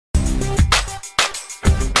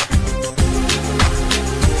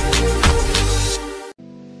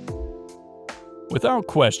Without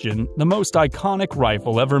question, the most iconic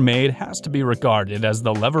rifle ever made has to be regarded as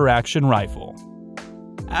the lever-action rifle.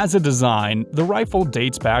 As a design, the rifle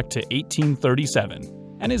dates back to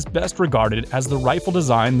 1837 and is best regarded as the rifle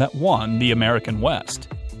design that won the American West.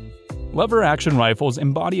 Lever-action rifles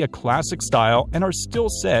embody a classic style and are still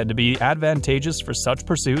said to be advantageous for such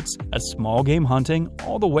pursuits as small game hunting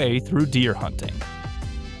all the way through deer hunting.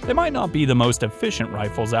 They might not be the most efficient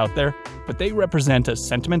rifles out there, but they represent a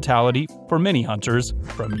sentimentality for many hunters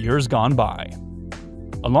from years gone by.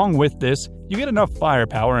 Along with this, you get enough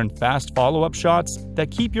firepower and fast follow-up shots that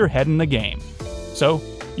keep your head in the game. So,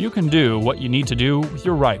 you can do what you need to do with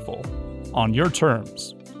your rifle, on your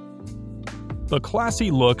terms. The classy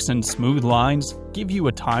looks and smooth lines give you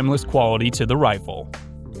a timeless quality to the rifle.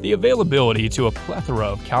 The availability to a plethora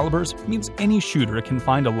of calibers means any shooter can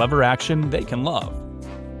find a lever action they can love.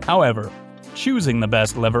 However, choosing the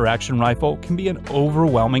best lever-action rifle can be an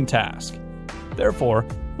overwhelming task. Therefore,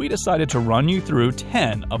 we decided to run you through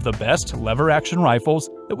 10 of the best lever-action rifles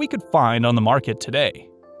that we could find on the market today.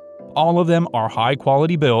 All of them are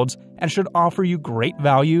high-quality builds and should offer you great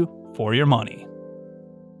value for your money.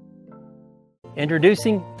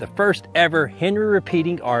 Introducing the first ever Henry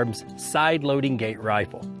Repeating Arms side-loading gate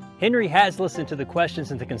rifle. Henry has listened to the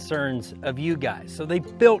questions and the concerns of you guys, so they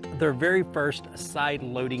built their very first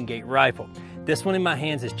side-loading gate rifle. This one in my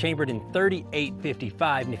hands is chambered in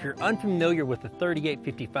 3855, and if you're unfamiliar with the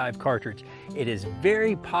 3855 cartridge, it is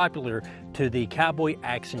very popular to the cowboy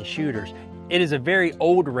action shooters. It is a very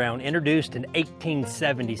old round, introduced in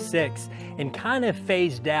 1876 and kind of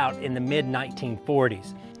phased out in the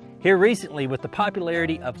mid-1940s. Here recently, with the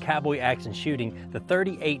popularity of cowboy action shooting, the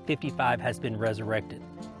 3855 has been resurrected.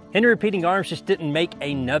 Henry Repeating Arms just didn't make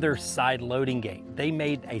another side-loading gate. They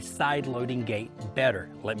made a side-loading gate better.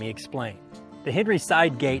 Let me explain. The Henry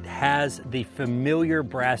side gate has the familiar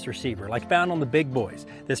brass receiver, like found on the big boys.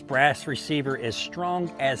 This brass receiver is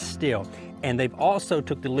strong as steel, and they've also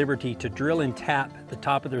took the liberty to drill and tap the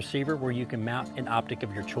top of the receiver where you can mount an optic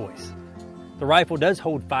of your choice. The rifle does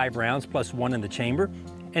hold 5 rounds plus 1 in the chamber,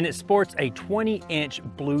 and it sports a 20-inch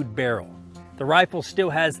blued barrel. The rifle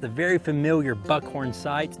still has the very familiar buckhorn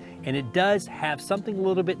sights, and it does have something a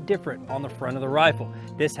little bit different on the front of the rifle.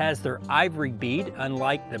 This has their ivory bead,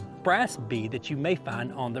 unlike the brass bead that you may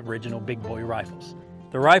find on the original big boy rifles.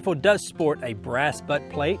 The rifle does sport a brass butt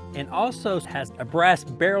plate and also has a brass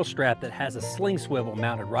barrel strap that has a sling swivel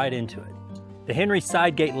mounted right into it. The Henry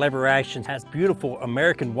side gate lever action has beautiful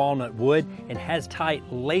American walnut wood and has tight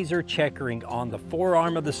laser checkering on the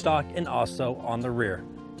forearm of the stock and also on the rear.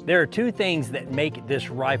 There are 2 things that make this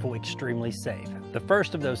rifle extremely safe. The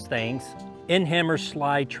first of those things, in-hammer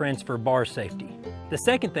slide transfer bar safety. The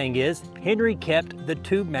second thing is, Henry kept the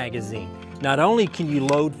tube magazine. Not only can you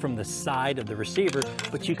load from the side of the receiver,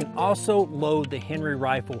 but you can also load the Henry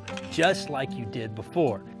rifle just like you did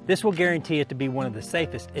before. This will guarantee it to be one of the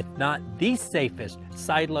safest, if not the safest,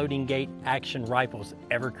 side-loading gate action rifles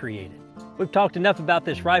ever created. We've talked enough about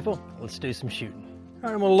this rifle, let's do some shooting. All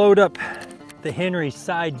right, I'm gonna load up the Henry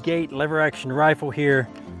side gate lever action rifle here,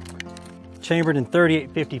 chambered in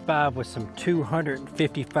 3855 with some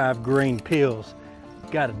 255 grain pills.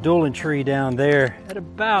 Got a dueling tree down there at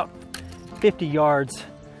about 50 yards.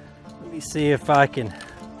 Let me see if I can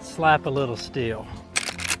slap a little steel.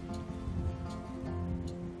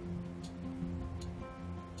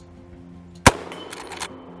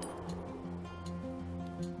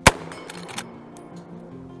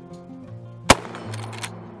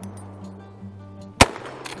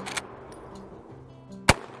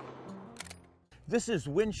 This is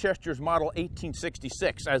Winchester's model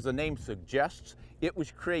 1866. As the name suggests, it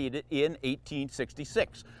was created in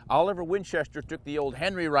 1866. Oliver Winchester took the old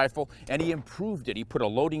Henry rifle and he improved it. He put a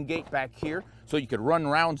loading gate back here so you could run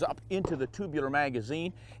rounds up into the tubular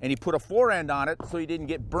magazine, and he put a fore-end on it so you didn't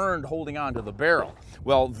get burned holding on to the barrel.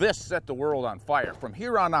 Well, this set the world on fire. From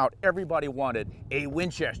here on out, everybody wanted a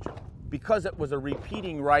Winchester because it was a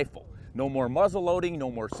repeating rifle. No more muzzle loading,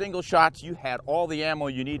 no more single shots. You had all the ammo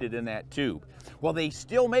you needed in that tube. Well, they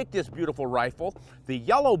still make this beautiful rifle. The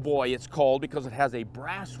Yellow Boy, it's called, because it has a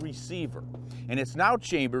brass receiver. And it's now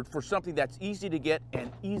chambered for something that's easy to get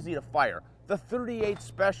and easy to fire, the 38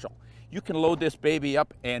 Special. You can load this baby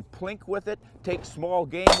up and plink with it, take small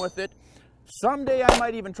game with it. Someday I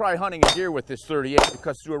might even try hunting a deer with this 38,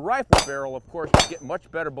 because through a rifle barrel, of course, you get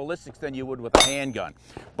much better ballistics than you would with a handgun.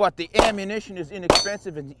 But the ammunition is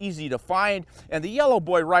inexpensive and easy to find, and the Yellow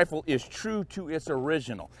Boy rifle is true to its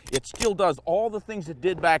original. It still does all the things it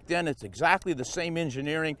did back then. It's exactly the same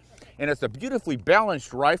engineering, and it's a beautifully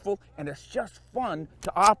balanced rifle, and it's just fun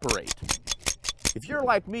to operate. If you're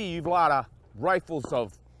like me, you've a lot of rifles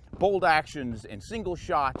of bolt actions and single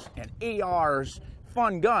shots and ARs,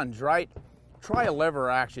 fun guns, right? Try a lever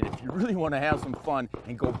action if you really want to have some fun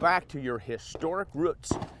and go back to your historic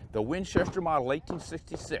roots. The Winchester Model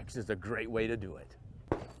 1866 is a great way to do it.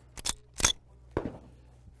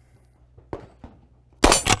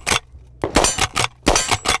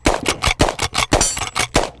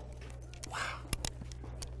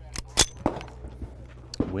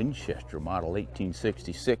 Winchester Model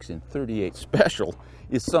 1866 in .38 Special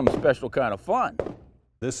is some special kind of fun.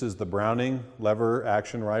 This is the Browning Lever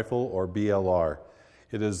Action Rifle, or BLR.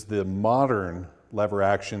 It is the modern lever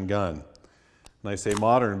action gun. And I say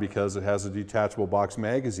modern because it has a detachable box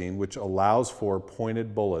magazine which allows for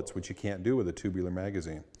pointed bullets, which you can't do with a tubular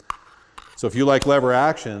magazine. So if you like lever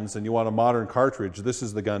actions and you want a modern cartridge, this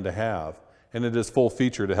is the gun to have. And it is full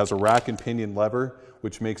featured. It has a rack and pinion lever,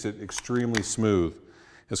 which makes it extremely smooth.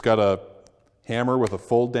 It's got a hammer with a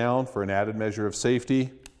fold down for an added measure of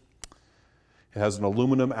safety. It has an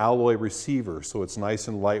aluminum alloy receiver, so it's nice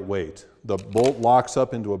and lightweight. The bolt locks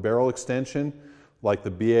up into a barrel extension like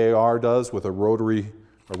the BAR does with a rotary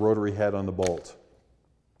head on the bolt.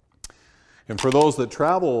 And for those that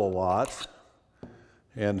travel a lot,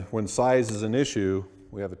 and when size is an issue,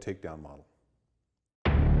 we have a takedown model.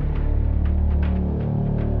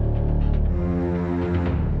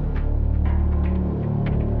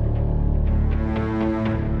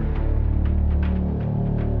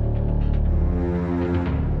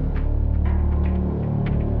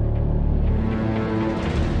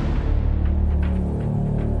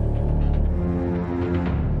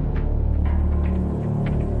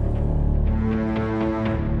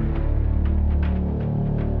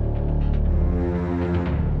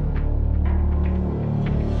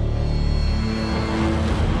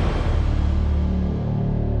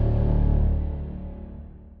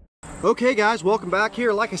 Okay guys, welcome back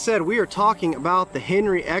here. Like I said, we are talking about the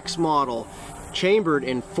Henry X model, chambered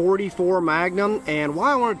in .44 Magnum, and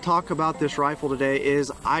why I wanted to talk about this rifle today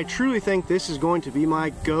is I truly think this is going to be my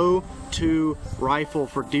go-to rifle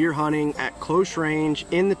for deer hunting at close range,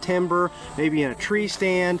 in the timber, maybe in a tree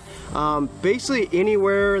stand, basically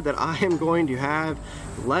anywhere that I am going to have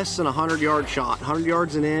less than a 100-yard shot, 100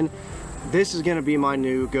 yards and in. This is going to be my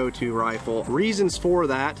new go-to rifle. Reasons for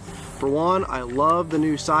that: for one, I love the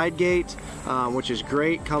new side gate, which is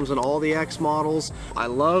great, comes in all the X models. I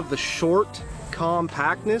love the short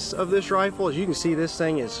compactness of this rifle. As you can see, this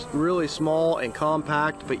thing is really small and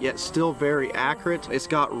compact, but yet still very accurate. It's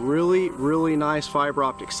got really nice fiber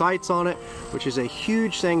optic sights on it, which is a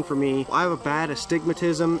huge thing for me. I have a bad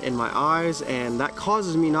astigmatism in my eyes, and that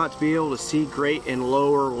causes me not to be able to see great in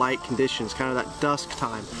lower light conditions, kind of that dusk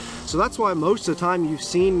time. So that's why most of the time you've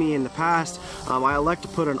seen me in the past, I elect to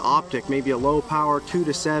put an optic, maybe a low power 2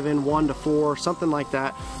 to 7, 1 to 4, something like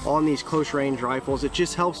that on these close range rifles. It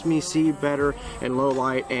just helps me see better in low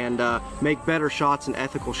light and make better shots and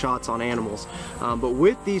ethical shots on animals. But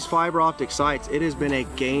with these fiber optic sights, it has been a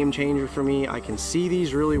game changer for me. I can see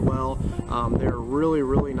these really well. They're a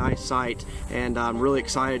really nice sight, and I'm really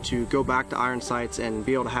excited to go back to iron sights and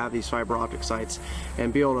be able to have these fiber optic sights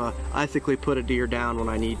and be able to ethically put a deer down when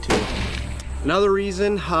I need to. Another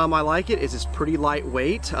reason I like it is it's pretty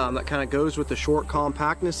lightweight. That kind of goes with the short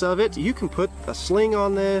compactness of it. You can put a sling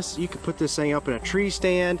on this. You can put this thing up in a tree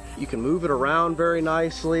stand. You can move it around very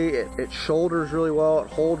nicely. It shoulders really well.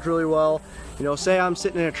 It holds really well. You know, say I'm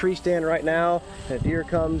sitting in a tree stand right now and a deer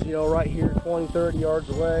comes, you know, right here 20, 30 yards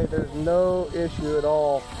away. There's no issue at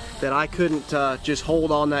all that I couldn't just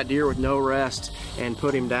hold on that deer with no rest and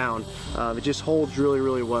put him down. It just holds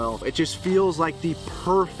really well. It just feels like the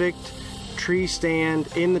perfect tree stand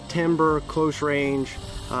in the timber close range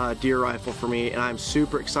deer rifle for me, and I'm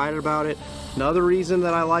super excited about it. Another reason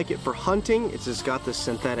that I like it for hunting is it's got this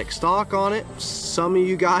synthetic stock on it. Some of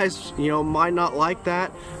you guys, you know, might not like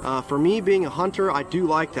that. For me, being a hunter, I do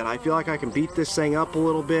like that. I feel like I can beat this thing up a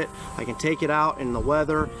little bit. I can take it out in the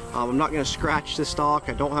weather. I'm not going to scratch the stock.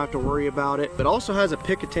 I don't have to worry about it. It also has a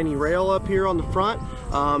Picatinny rail up here on the front.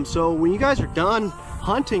 So when you guys are done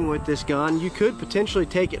hunting with this gun, you could potentially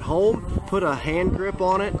take it home, put a hand grip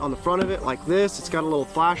on it on the front of it like this. It's got a little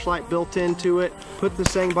flashlight built into it. Put this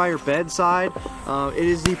thing by your bedside. It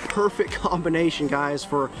is the perfect combination, guys,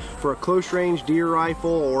 for a close range deer rifle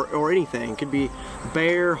or anything. It could be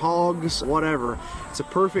bear, hogs, whatever. It's a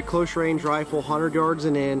perfect close range rifle, 100 yards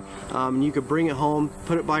and in. You could bring it home,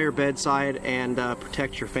 put it by your bedside, and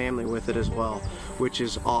protect your family with it as well, which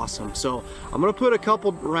is awesome. So I'm gonna put a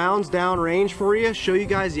couple rounds down range for you, show you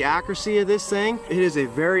guys the accuracy of this thing. It is a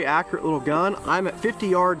very accurate little gun. I'm at 50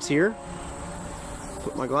 yards here.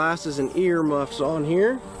 Put my glasses and ear muffs on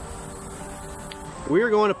here. We're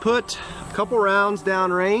going to put couple rounds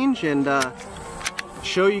down range and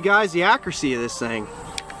show you guys the accuracy of this thing.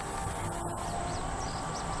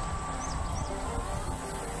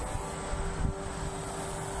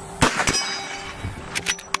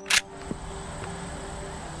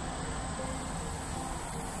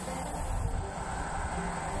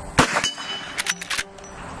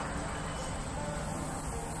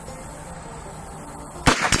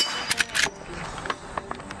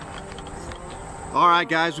 Alright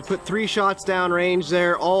guys, we put 3 shots down range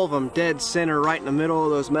there, all of them dead center right in the middle of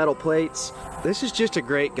those metal plates. This is just a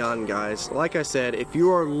great gun, guys. Like I said, if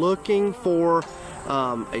you are looking for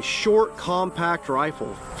a short, compact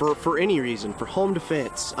rifle for any reason, for home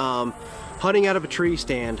defense, hunting out of a tree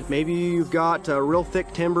stand, maybe you've got real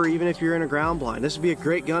thick timber even if you're in a ground blind. This would be a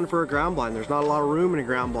great gun for a ground blind. There's not a lot of room in a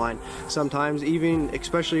ground blind sometimes, even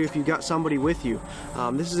especially if you've got somebody with you.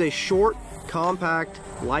 This is a short, compact,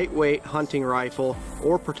 lightweight hunting rifle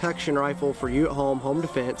or protection rifle for you at home, home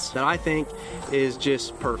defense, that I think is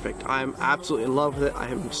just perfect. I'm absolutely in love with it. I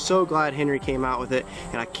am so glad Henry came out with it,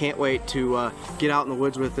 and I can't wait to get out in the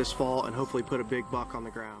woods with this fall and hopefully put a big buck on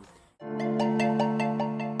the ground.